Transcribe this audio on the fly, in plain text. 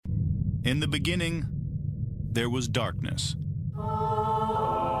In the beginning, there was darkness.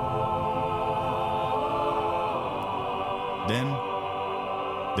 Then,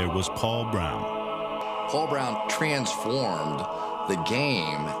 there was Paul Brown. Paul Brown transformed the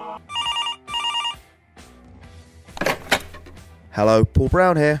game. Hello, Paul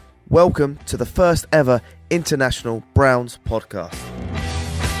Brown here. Welcome to the first ever International Browns podcast.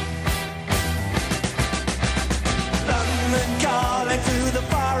 London calling to the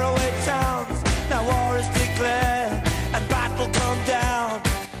faraway towns. Now war is declared and battle come down.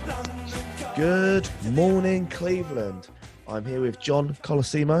 Good morning, Cleveland. I'm here with John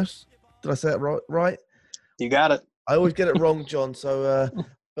Colosimo. Did I say it right? You got it. I always get it wrong, John. So,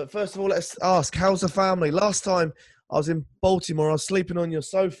 but first of all, let's ask, how's the family? Last time I was in Baltimore, I was sleeping on your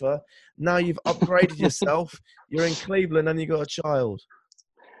sofa. Now you've upgraded yourself. You're in Cleveland and you got a child.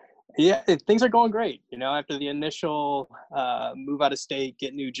 Yeah, things are going great. You know, after the initial move out of state,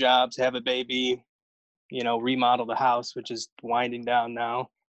 get new jobs, have a baby, remodel the house, which is winding down now.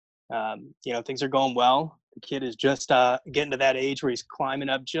 Things are going well. The kid is just getting to that age where he's climbing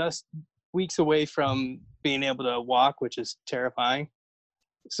up just weeks away from being able to walk, which is terrifying.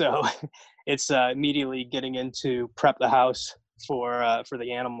 So it's immediately getting into prep the house for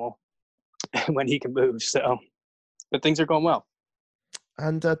the animal when he can move. So, but things are going well.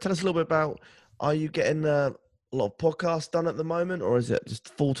 And tell us a little bit about, are you getting a lot of podcasts done at the moment, or is it just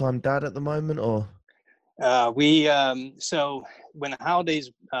full-time dad at the moment, or? So when the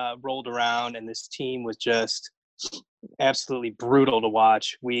holidays rolled around and this team was just absolutely brutal to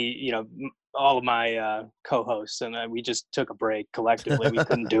watch, all of my co-hosts and we just took a break collectively. We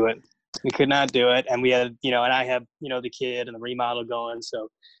couldn't do it. We could not do it. And we had, and I have, the kid and the remodel going. So,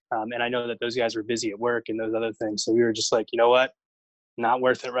 and I know that those guys were busy at work and those other things. So we were just like, you know what? Not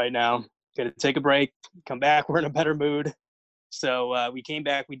worth it right now. Got to take a break, come back. We're in a better mood. So we came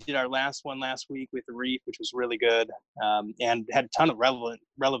back. We did our last one last week with the Reef, which was really good, and had a ton of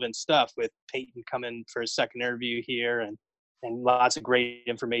relevant stuff with Peyton coming for his second interview here, and lots of great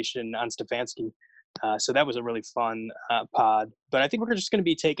information on Stefanski. So that was a really fun pod. But I think we're just going to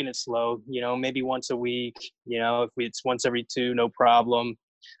be taking it slow. Maybe once a week. If it's once every two, no problem,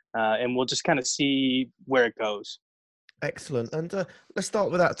 and we'll just kind of see where it goes. Excellent. And let's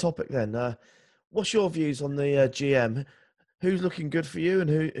start with that topic then. What's your views on the GM? Who's looking good for you, and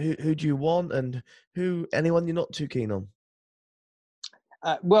who do you want, and anyone you're not too keen on?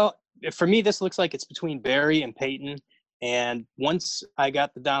 Well, for me, this looks like it's between Barry and Peyton. And once I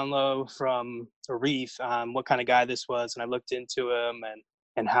got the down low from Reef on what kind of guy this was, and I looked into him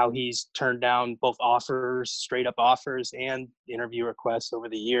and how he's turned down both offers, straight up offers, and interview requests over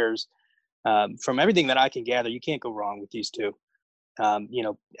the years. From everything that I can gather, you can't go wrong with these two.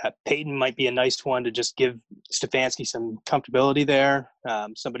 Peyton might be a nice one to just give Stefanski some comfortability there.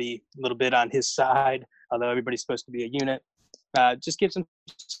 Somebody a little bit on his side, although everybody's supposed to be a unit. Just gives him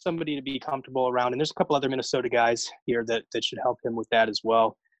somebody to be comfortable around. And there's a couple other Minnesota guys here that should help him with that as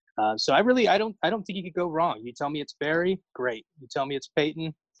well. So I don't think you could go wrong. You tell me it's Barry, great. You tell me it's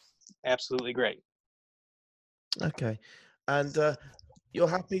Peyton, absolutely great. Okay. And you're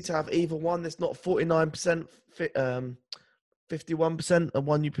happy to have either one that's not 49% 51% of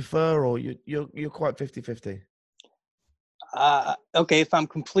one you prefer, or you're quite 50-50? Okay, if I'm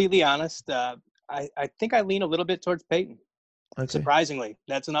completely honest, I think I lean a little bit towards Peyton. Okay. Surprisingly,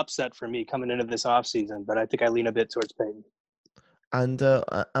 that's an upset for me coming into this offseason, but I think I lean a bit towards Peyton. And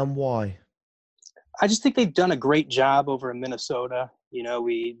why? I just think they've done a great job over in Minnesota. I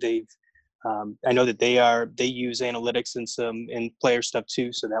know that they use analytics and some in player stuff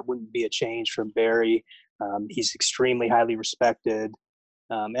too, so that wouldn't be a change from Barry. He's extremely highly respected,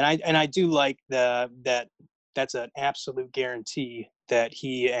 and I do like that's an absolute guarantee that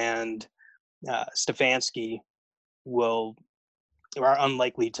he and Stefanski are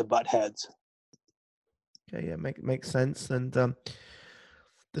unlikely to butt heads. Okay, yeah, makes sense. And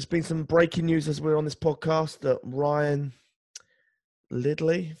there's been some breaking news as we're on this podcast that Ryan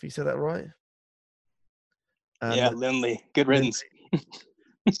Lilly, if you said that right. Lindley. Good riddance.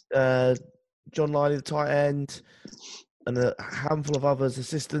 John Lilly, the tight end, and a handful of others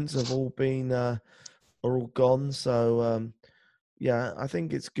assistants have all been are all gone. So I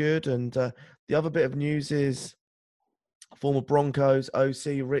think it's good. And the other bit of news is former Broncos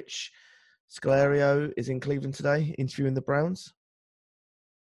OC Rich Scangarello is in Cleveland today, interviewing the Browns.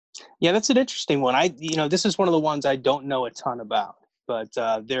 Yeah, that's an interesting one. This is one of the ones I don't know a ton about, but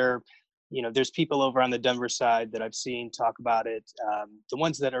there's people over on the Denver side that I've seen talk about it. The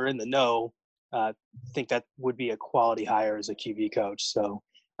ones that are in the know think that would be a quality hire as a QB coach. So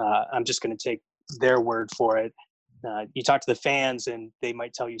I'm just going to take their word for it. You talk to the fans and they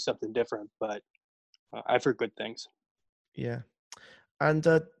might tell you something different, but I've heard good things. Yeah. And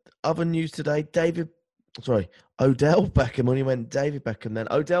other news today, Odell Beckham, when he went David Beckham then.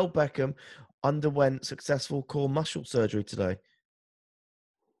 Odell Beckham underwent successful core muscle surgery today.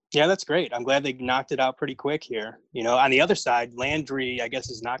 Yeah, that's great. I'm glad they knocked it out pretty quick here. On the other side, Landry, I guess,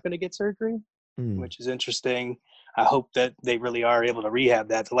 is not going to get surgery, which is interesting. I hope that they really are able to rehab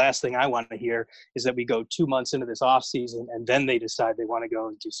that. The last thing I want to hear is that we go 2 months into this off season and then they decide they want to go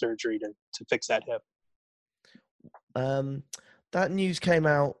and do surgery to fix that hip. That news came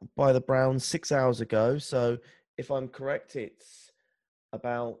out by the Browns 6 hours ago. So if I'm correct, it's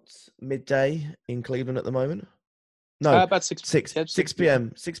about midday in Cleveland at the moment. No, about 6 p.m.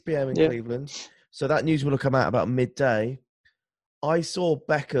 6 p.m. in Cleveland. So that news will have come out about midday. I saw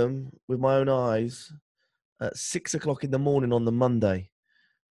Beckham with my own eyes at 6 o'clock in the morning on the Monday,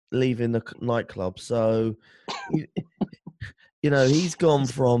 leaving the nightclub. So, he's gone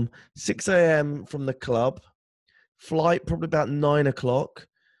from 6 a.m. from the club, flight probably about 9 o'clock,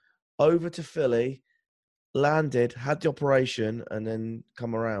 over to Philly, landed, had the operation, and then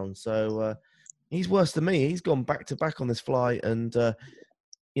come around. So he's worse than me. He's gone back to back on this flight, and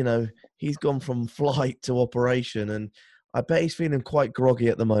he's gone from flight to operation, and I bet he's feeling quite groggy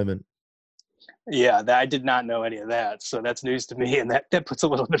at the moment. Yeah, I did not know any of that. So that's news to me, and that puts a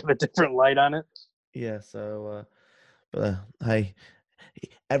little bit of a different light on it. Yeah, so, but hey,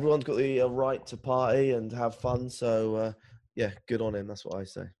 everyone's got the right to party and have fun. So, yeah, good on him. That's what I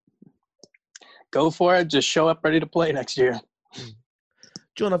say. Go for it. Just show up ready to play next year.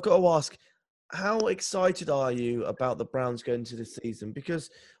 John, I've got to ask, how excited are you about the Browns going into this season? Because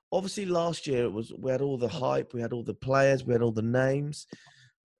obviously last year we had all the hype, we had all the players, we had all the names.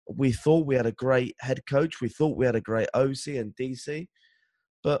 We thought we had a great head coach. We thought we had a great OC and DC.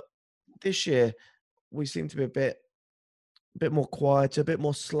 But this year, we seem to be a bit more quieter, a bit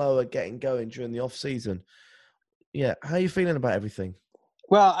more slower getting going during the off season. Yeah, how are you feeling about everything?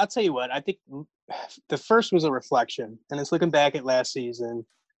 Well, I'll tell you what. I think the first was a reflection, and it's looking back at last season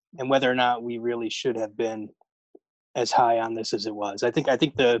and whether or not we really should have been as high on this as it was. I think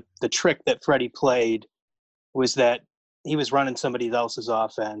the trick that Freddie played was that he was running somebody else's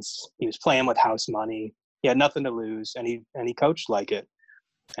offense. He was playing with house money. He had nothing to lose, and he coached like it.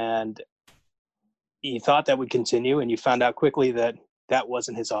 And he thought that would continue, and you found out quickly that that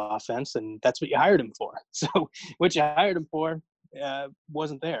wasn't his offense, and that's what you hired him for. So what you hired him for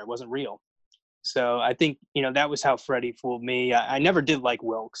wasn't there, wasn't real. So I think, that was how Freddie fooled me. I never did like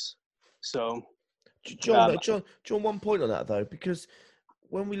Wilkes. So John, one point on that, though, because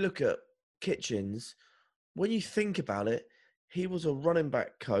when we look at Kitchens, when you think about it, he was a running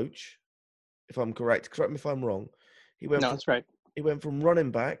back coach, if I'm correct. Correct me if I'm wrong. That's right. He went from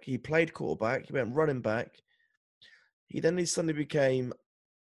running back. He played quarterback. He went running back. He suddenly became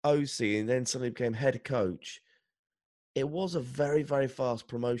OC and then suddenly became head coach. It was a very, very fast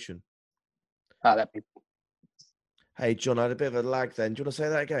promotion. Hey, John, I had a bit of a lag then. Do you want to say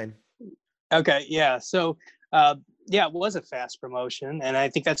that again? Okay, yeah. So, it was a fast promotion, and I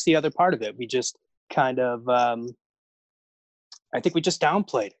think that's the other part of it. We just kind of, I think we just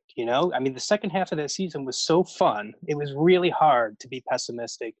downplayed it, I mean, the second half of that season was so fun. It was really hard to be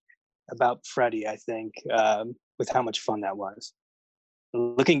pessimistic about Freddie, I think, with how much fun that was.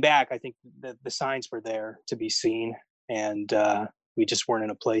 Looking back, I think the signs were there to be seen, and we just weren't in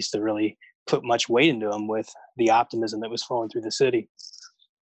a place to really put much weight into them with the optimism that was flowing through the city.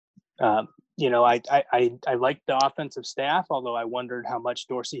 I liked the offensive staff, although I wondered how much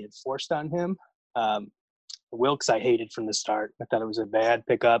Dorsey had forced on him. Wilkes I hated from the start. I thought it was a bad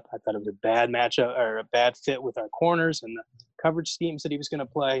pickup. I thought it was a bad matchup or a bad fit with our corners and the coverage schemes that he was going to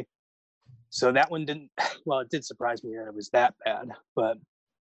play. So that one didn't, well, it did surprise me that it was that bad. But,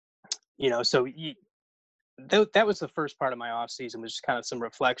 that was the first part of my off season, was just kind of some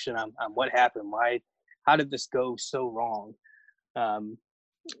reflection on what happened. How did this go so wrong? And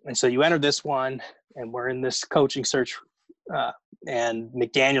so you enter this one, and we're in this coaching search, and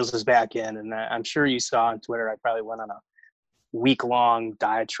McDaniels is back in. And I'm sure you saw on Twitter, I probably went on a week-long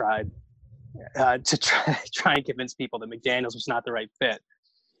diatribe to try and convince people that McDaniels was not the right fit.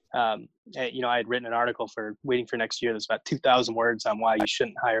 I had written an article for Waiting for Next Year. There's about 2,000 words on why you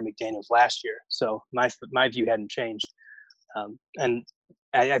shouldn't hire McDaniels last year. So my view hadn't changed. And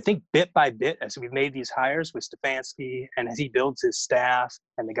I think bit by bit, as we've made these hires with Stefanski and as he builds his staff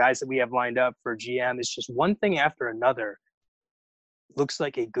and the guys that we have lined up for GM, it's just one thing after another looks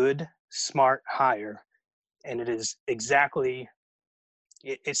like a good, smart hire. And it is exactly,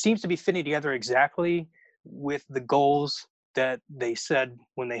 it seems to be fitting together exactly with the goals that they said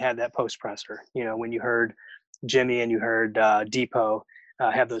when they had that post presser. When you heard Jimmy and you heard Depot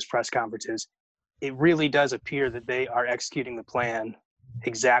have those press conferences, it really does appear that they are executing the plan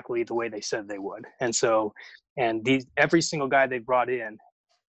exactly the way they said they would. And so, every single guy they brought in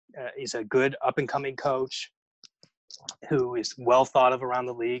is a good up and coming coach who is well thought of around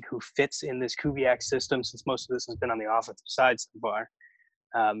the league, who fits in this Kubiak system, since most of this has been on the offensive side so far.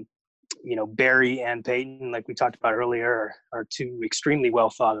 Barry and Peyton, like we talked about earlier, are two extremely well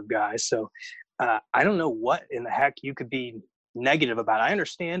thought of guys. So I don't know what in the heck you could be negative about. I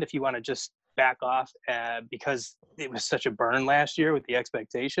understand if you want to just back off because it was such a burn last year with the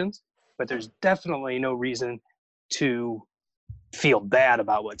expectations, but there's definitely no reason to feel bad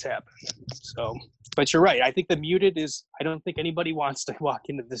about what's happened. So, but you're right. I think the muted is, I don't think anybody wants to walk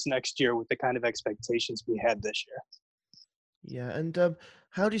into this next year with the kind of expectations we had this year. Yeah, and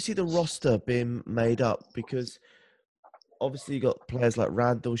how do you see the roster being made up? Because obviously you got players like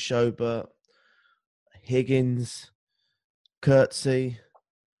Randall, Schobert, Higgins, Kurtzy.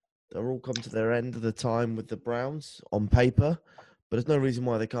 They're all come to their end of the time with the Browns on paper, but there's no reason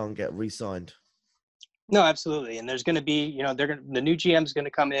why they can't get re-signed. No, absolutely. And there's going to be, the new GM's going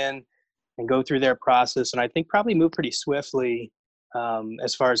to come in and go through their process, and I think probably move pretty swiftly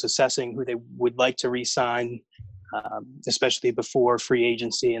as far as assessing who they would like to re-sign, especially before free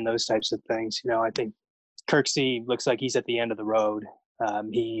agency and those types of things. I think Kirksey looks like he's at the end of the road.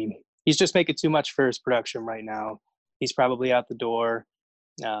 He's just making too much for his production right now. He's probably out the door.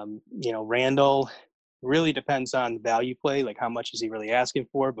 Randall really depends on value play, like how much is he really asking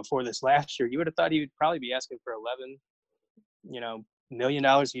for. Before this last year, you would have thought he would probably be asking for $11 million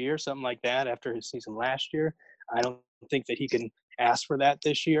a year, something like that, after his season last year. I don't think that he can ask for that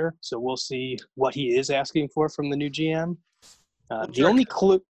this year, so we'll see what he is asking for from the new GM. The only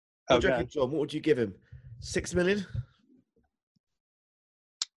clue. John, what would you give him? $6 million?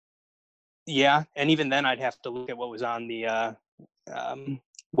 Yeah, and even then, I'd have to look at what was on the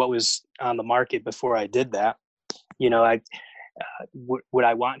market before I did that. Would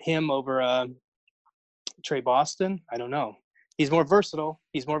I want him over Trey Boston? I don't know. He's more versatile.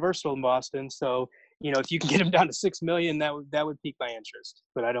 He's more versatile in Boston. So, if you can get him down to $6 million, that would pique my interest.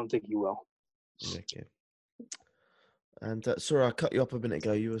 But I don't think he will. Okay. And sorry, I cut you up a minute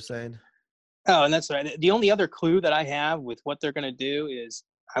ago. You were saying? Oh, and that's right. The only other clue that I have with what they're going to do is,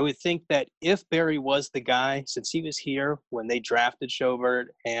 I would think that if Barry was the guy, since he was here when they drafted Schobert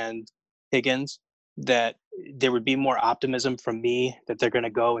and Higgins, that there would be more optimism from me that they're going to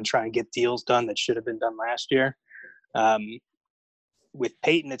go and try and get deals done that should have been done last year. With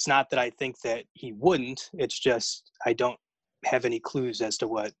Peyton, it's not that I think that he wouldn't. It's just I don't have any clues as to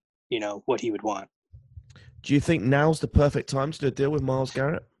what he would want. Do you think now's the perfect time to do a deal with Myles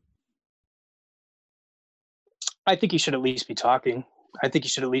Garrett? I think he should at least be talking.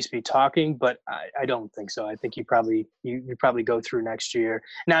 But I don't think so. I think you probably go through next year.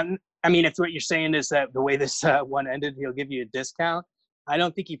 Now, I mean, if what you're saying is that the way this one ended, he'll give you a discount, I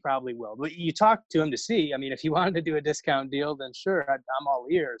don't think he probably will. But you talk to him to see. I mean, if he wanted to do a discount deal, then sure, I'm all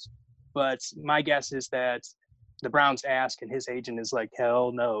ears. But my guess is that the Browns ask, and his agent is like,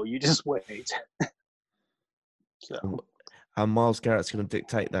 hell no, you just wait. So, and Myles Garrett's going to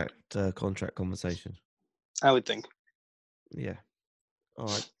dictate that contract conversation. I would think. Yeah. All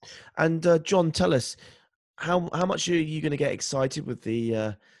right. And John, tell us, how much are you going to get excited with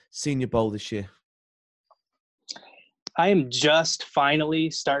the Senior Bowl this year? I am just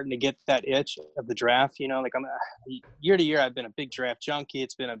finally starting to get that itch of the draft. I'm year to year, I've been a big draft junkie.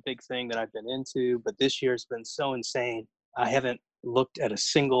 It's been a big thing that I've been into, but this year has been so insane. I haven't looked at a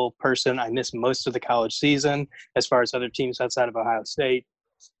single person. I missed most of the college season as far as other teams outside of Ohio State.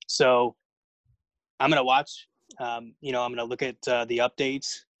 So I'm going to watch. I'm going to look at the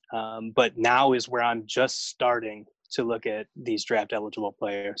updates, but now is where I'm just starting to look at these draft eligible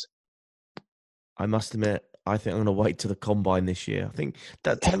players. I must admit, I think I'm going to wait to the combine this year. I think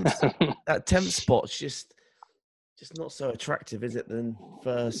that 10th spot's just not so attractive, is it? Than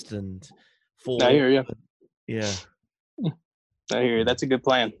first and fourth. I hear you. Yeah, I hear you. That's a good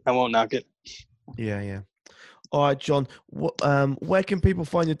plan. I won't knock it. Yeah. All right, John. Where can people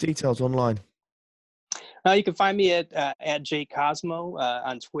find your details online? You can find me at Jake Cosmo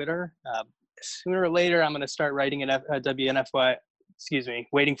on Twitter. Sooner or later, I'm going to start writing at WNFY.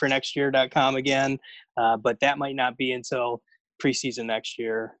 waitingfornextyear.com again, but that might not be until preseason next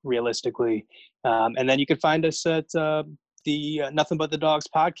year, realistically. And then you can find us at the Nothing But the Dogs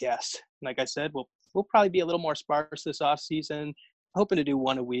podcast. Like I said, we'll probably be a little more sparse this off season. Hoping to do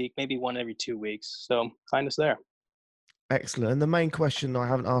one a week, maybe one every 2 weeks. So find us there. Excellent. And the main question I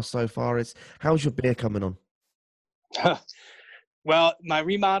haven't asked so far is, how's your beer coming on? Well, my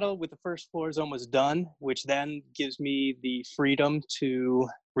remodel with the first floor is almost done, which then gives me the freedom to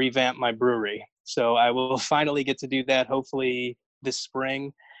revamp my brewery. So I will finally get to do that, hopefully this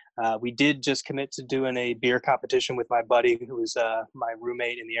spring. We did just commit to doing a beer competition with my buddy who was my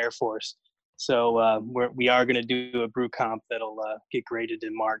roommate in the Air Force. So we are going to do a brew comp that'll get graded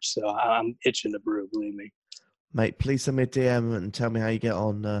in March. So I'm itching to brew, believe me. Mate, please send me a DM and tell me how you get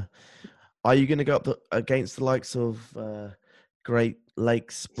on. Are you going to go up against the likes of Great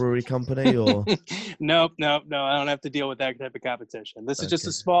Lakes Brewery Company, or? Nope. I don't have to deal with that type of competition. This is just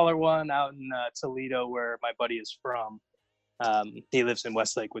a smaller one out in Toledo, where my buddy is from. He lives in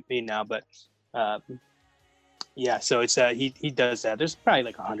Westlake with me now, but yeah. So it's he does that. There's probably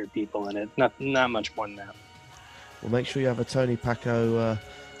like 100 people in it. Not much more than that. Well, make sure you have a Tony Paco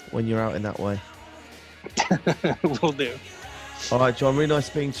when you're out in that way. Will do. All right, John, really nice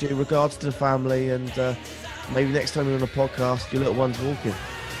speaking to you. Regards to the family, and maybe next time you're on a podcast, your little one's walking.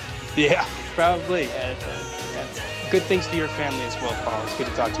 Yeah, probably. Good things to your family as well, Paul. It's good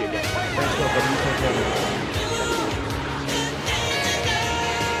to talk to you again. Thanks a lot, buddy. You take care.